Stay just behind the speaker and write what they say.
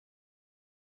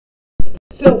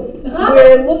So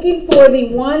we're looking for the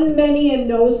one, many, and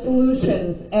no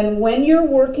solutions. And when you're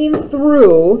working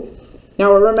through,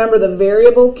 now remember the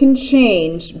variable can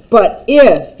change, but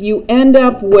if you end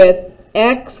up with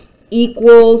x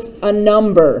equals a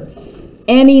number,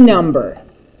 any number,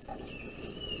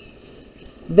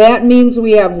 that means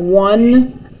we have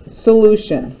one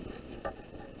solution.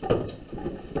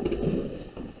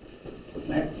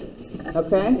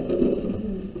 Okay?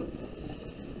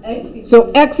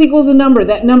 So x equals a number.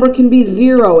 That number can be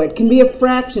 0. It can be a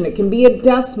fraction. It can be a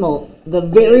decimal. The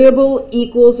variable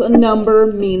equals a number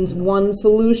means one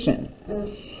solution.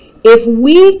 If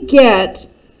we get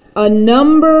a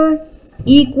number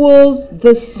equals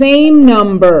the same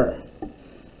number,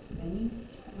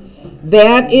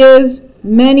 that is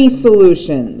many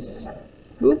solutions.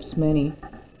 Oops, many.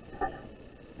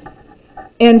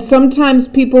 And sometimes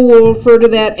people will refer to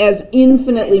that as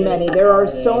infinitely many. There are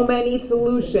so many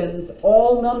solutions,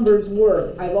 all numbers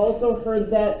work. I've also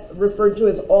heard that referred to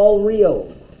as all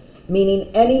reals, meaning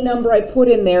any number I put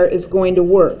in there is going to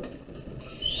work.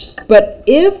 But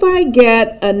if I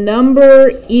get a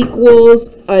number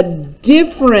equals a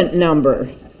different number,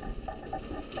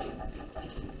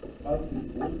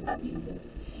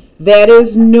 that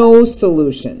is no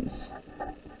solutions.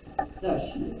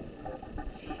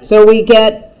 So we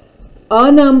get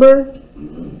a number,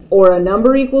 or a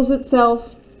number equals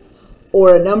itself,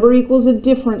 or a number equals a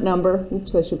different number.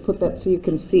 Oops, I should put that so you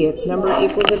can see it. Number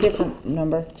equals a different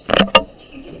number.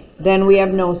 Then we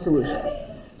have no solutions.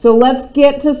 So let's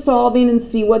get to solving and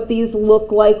see what these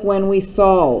look like when we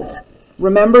solve.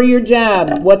 Remember your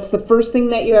job. What's the first thing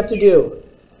that you have to do?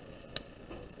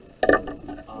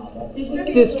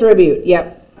 Distribute.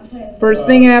 Yep. First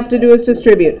thing I have to do is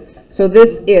distribute. So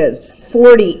this is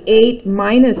 48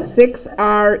 minus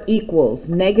 6r equals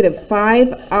negative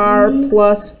 5r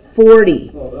plus 40.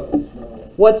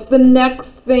 What's the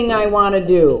next thing I want to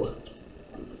do?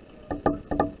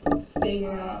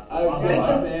 Figure out.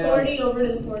 Drag the 40 over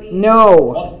to the 40.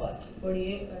 No.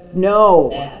 48.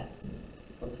 No. Add.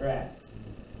 Subtract.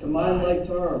 Combine like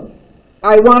terms.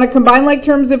 I want to combine like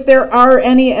terms if there are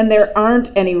any and there aren't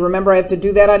any. Remember, I have to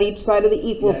do that on each side of the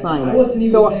equal sign.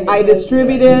 So I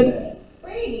distributed.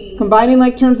 Brady. Combining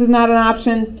like terms is not an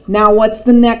option. Now what's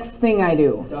the next thing I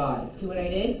do? See what I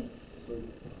did?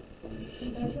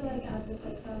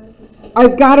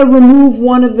 I've got to remove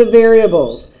one of the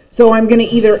variables. So I'm going to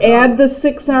either add the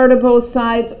 6r to both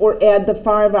sides or add the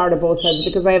 5r to both sides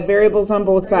because I have variables on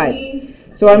both sides.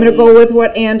 So I'm going to go with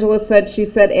what Angela said. She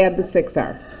said add the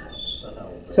 6r.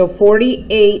 So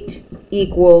 48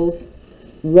 equals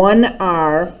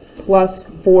 1r plus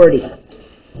 40.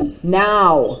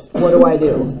 Now, what do I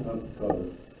do?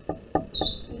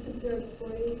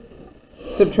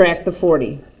 Subtract the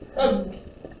 40.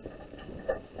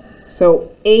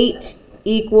 So 8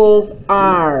 equals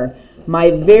r.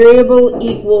 My variable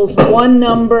equals one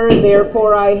number,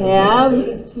 therefore I have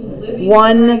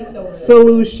one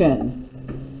solution.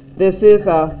 This is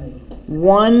a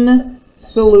one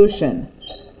solution.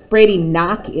 Brady,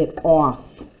 knock it off.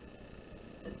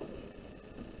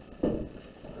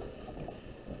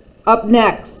 Up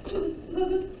next.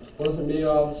 Wasn't me,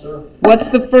 officer. What's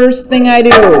the first thing I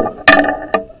do?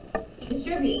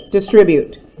 Distribute.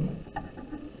 Distribute.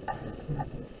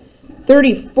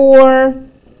 34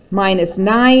 minus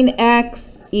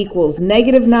 9x equals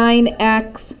negative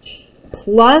 9x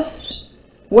plus,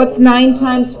 what's 9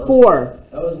 times 4?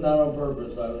 That was not on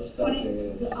purpose. I was studying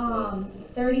it.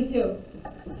 32.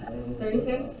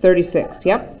 36? 36,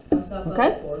 yep.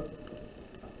 Okay.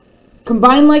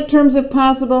 Combine like terms if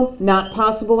possible. Not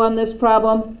possible on this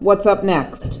problem. What's up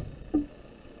next?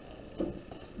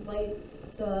 Like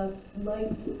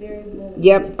variable.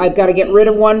 Yep, I've got to get rid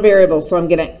of one variable. So I'm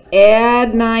going to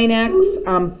add 9x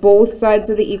on both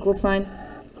sides of the equal sign.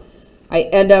 I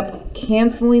end up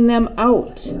canceling them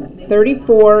out.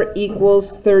 34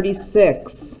 equals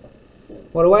 36.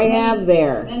 What do I have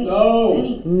there?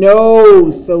 No.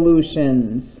 No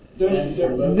solutions.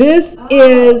 This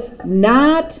is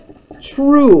not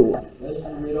true.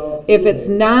 If it's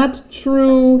not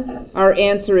true, our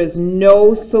answer is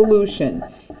no solution.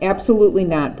 Absolutely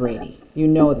not, Brady. You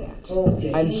know that.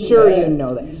 I'm sure you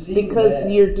know that. Because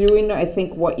you're doing, I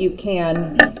think, what you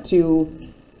can to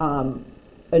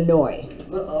annoy.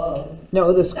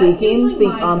 No, the squeaking, the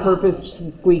on-purpose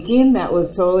squeaking, that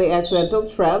was totally accidental.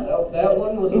 Trev? That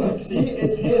one was like, see,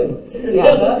 it's him.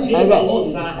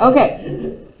 Yeah,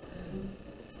 okay.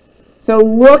 So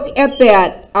look at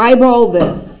that. Eyeball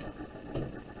this.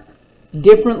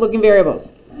 Different looking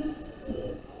variables.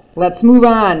 Let's move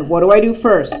on. What do I do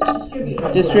first?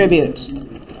 Distribute. Distribute.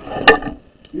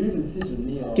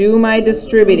 Do my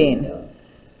distributing.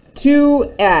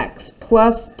 2x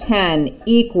plus 10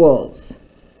 equals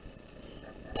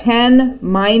 10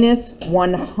 minus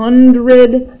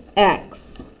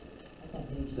 100x.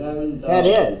 7,000. That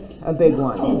is a big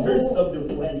one. There's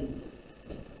something wet.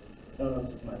 No,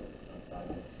 it's mine.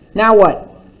 Now what?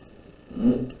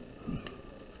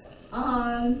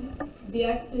 The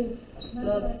x is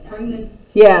bring the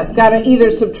Yeah, gotta either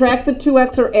subtract the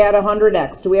 2x or add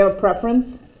 100x. Do we have a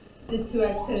preference?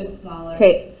 2x to the smaller.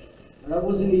 Okay, That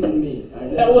wasn't even me.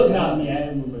 That was not me, I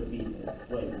didn't move my feet.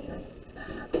 Wait.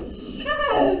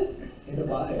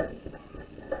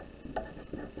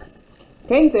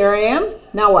 okay, there I am.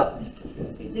 Now what?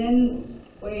 Then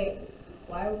wait,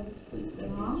 why?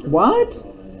 What?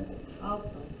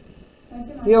 I'll,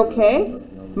 You okay?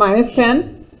 Minus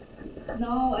 10?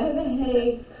 no, I have a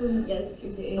headache from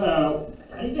yesterday.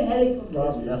 I need a headache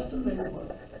from yesterday.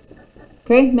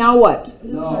 Okay, now what?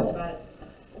 No.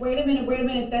 Wait a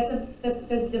minute, that's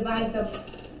the divide the,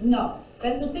 no,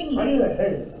 that's the thingy. I need a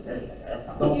headache.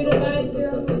 You divide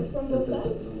 0 from both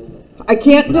sides? I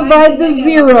can't divide the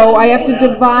 0. I have to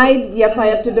divide, yep, I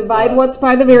have to divide what's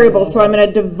by the variable. So I'm going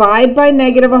to divide by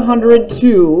negative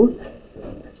 102.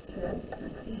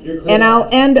 And I'll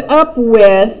end up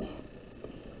with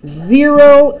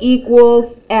 0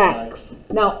 equals x.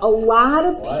 Now, a lot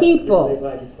of people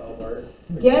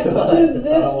get to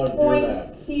this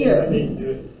point here,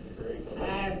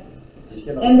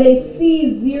 and they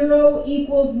see 0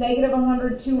 equals negative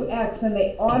 102x, and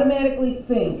they automatically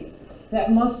think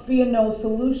that must be a no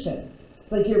solution.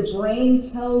 It's like your brain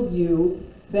tells you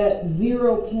that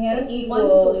 0 can't That's one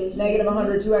equal solution. negative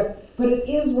 102x, but it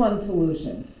is one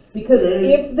solution. Because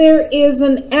if there is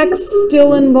an x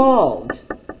still involved,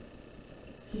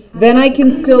 then I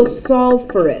can still solve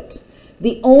for it.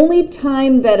 The only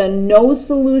time that a no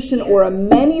solution or a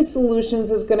many solutions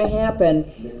is going to happen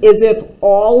is if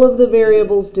all of the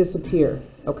variables disappear.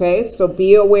 Okay, so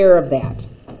be aware of that.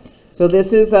 So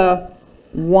this is a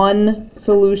one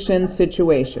solution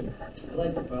situation. I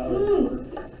like the bottom.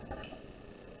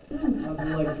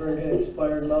 Nothing like drinking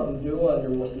expired Mountain Dew on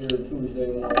your Tuesday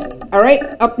morning. All right,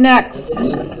 up next.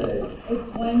 It's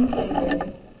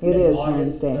Wednesday. It is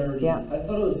August Wednesday. 30. Yeah. I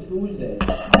thought it was Tuesday.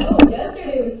 No,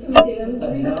 yesterday was Tuesday, that was the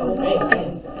reason for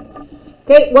voting.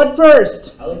 Okay, what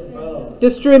first? I like the bottom.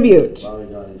 Distribute.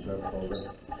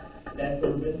 That's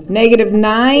urban. Negative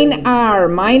 9r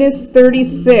minus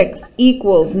 36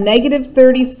 equals negative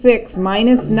 36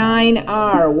 minus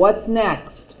 9r. What's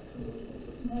next?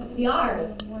 The R.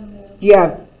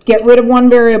 Yeah, get rid of one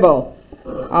variable.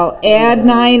 I'll add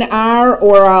 9r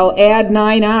or I'll add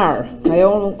 9r. I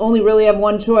only really have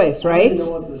one choice, I right? don't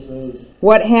know what this is.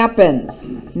 What happens?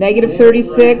 Negative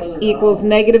 36 equals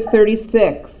negative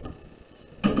 36.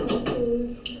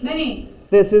 Many.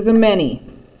 This is a many.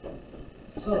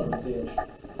 Son of a bitch.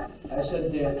 I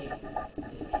said ditch.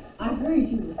 I heard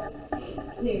you.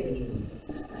 There.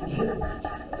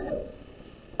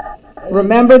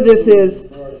 Remember, this is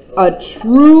a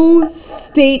true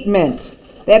statement.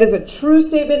 That is a true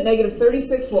statement. Negative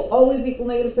 36 will always equal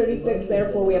negative 36.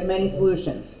 Therefore, we have many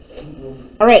solutions.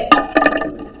 All right.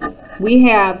 We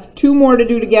have two more to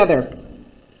do together.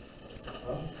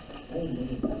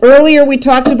 Earlier, we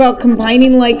talked about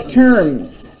combining like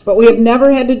terms, but we have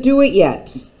never had to do it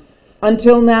yet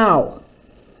until now.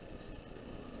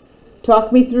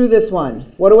 Talk me through this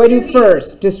one. What do I do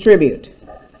first? Distribute.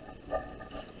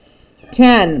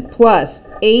 10 plus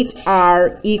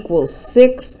 8r equals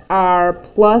 6r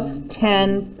plus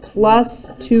 10 plus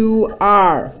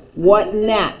 2r. What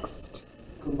next?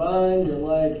 Combine your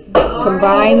like.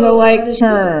 Combine the like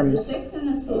terms. The 6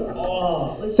 and the 2.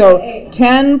 Oh. Was So the 8.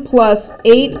 10 plus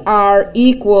 8r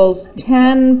equals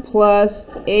 10 plus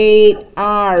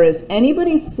 8r. Is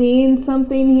anybody seeing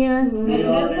something here?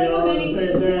 That's like a many.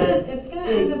 It's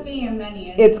gonna end up being a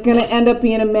many. It's going to end up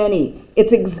being a many.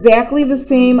 It's exactly the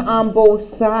same on both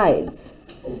sides.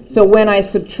 So when I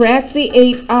subtract the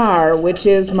 8r, which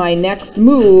is my next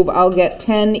move, I'll get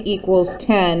 10 equals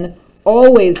 10.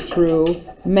 Always true,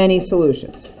 many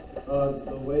solutions.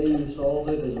 The way you solve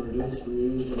it is reduce,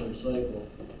 reuse, and recycle.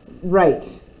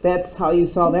 Right. That's how you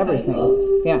solve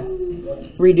everything. Yeah.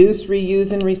 Reduce,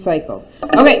 reuse, and recycle.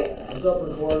 Okay. What's up,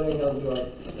 recording? How's it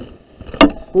going?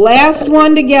 Last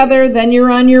one together, then you're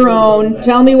on your own.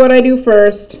 Tell me what I do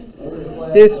first.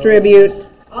 Distribute.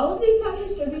 All of these have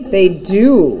distributed. They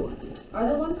do. Are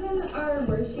the ones in our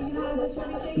worksheet gonna have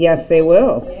distributed? Yes, they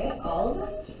will. Yeah, all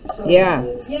of them? Yeah.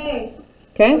 Yay.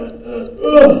 Okay?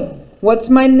 What's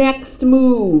my next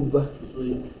move?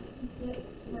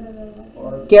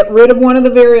 Get rid of one of the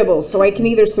variables. So I can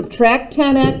either subtract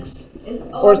 10x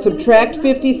or subtract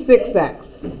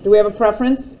 56x. Do we have a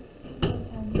preference?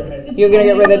 It's You're gonna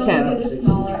get rid of 10 10. Because it's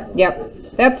smaller. Yep,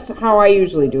 that's how I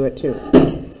usually do it too.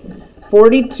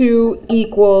 42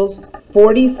 equals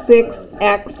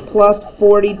 46x plus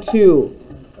 42.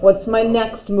 What's my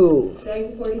next move?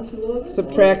 Drag the 42 over.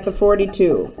 Subtract the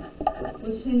 42.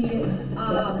 Which then you get,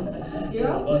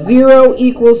 0? 0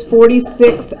 equals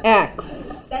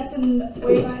 46x. That's in,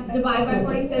 where you at? Divide by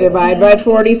 46. Divide and by then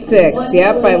 46. one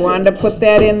Yep, I solution. wanted to put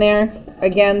that in there.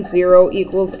 Again, 0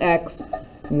 equals x,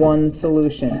 one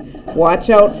solution. Watch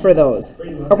out for those.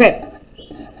 Okay,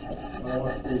 I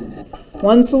want food.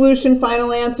 one solution,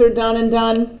 final answer, done and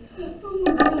done.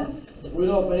 We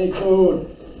don't need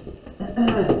food.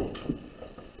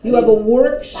 You have a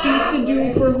worksheet to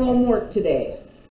do for homework today.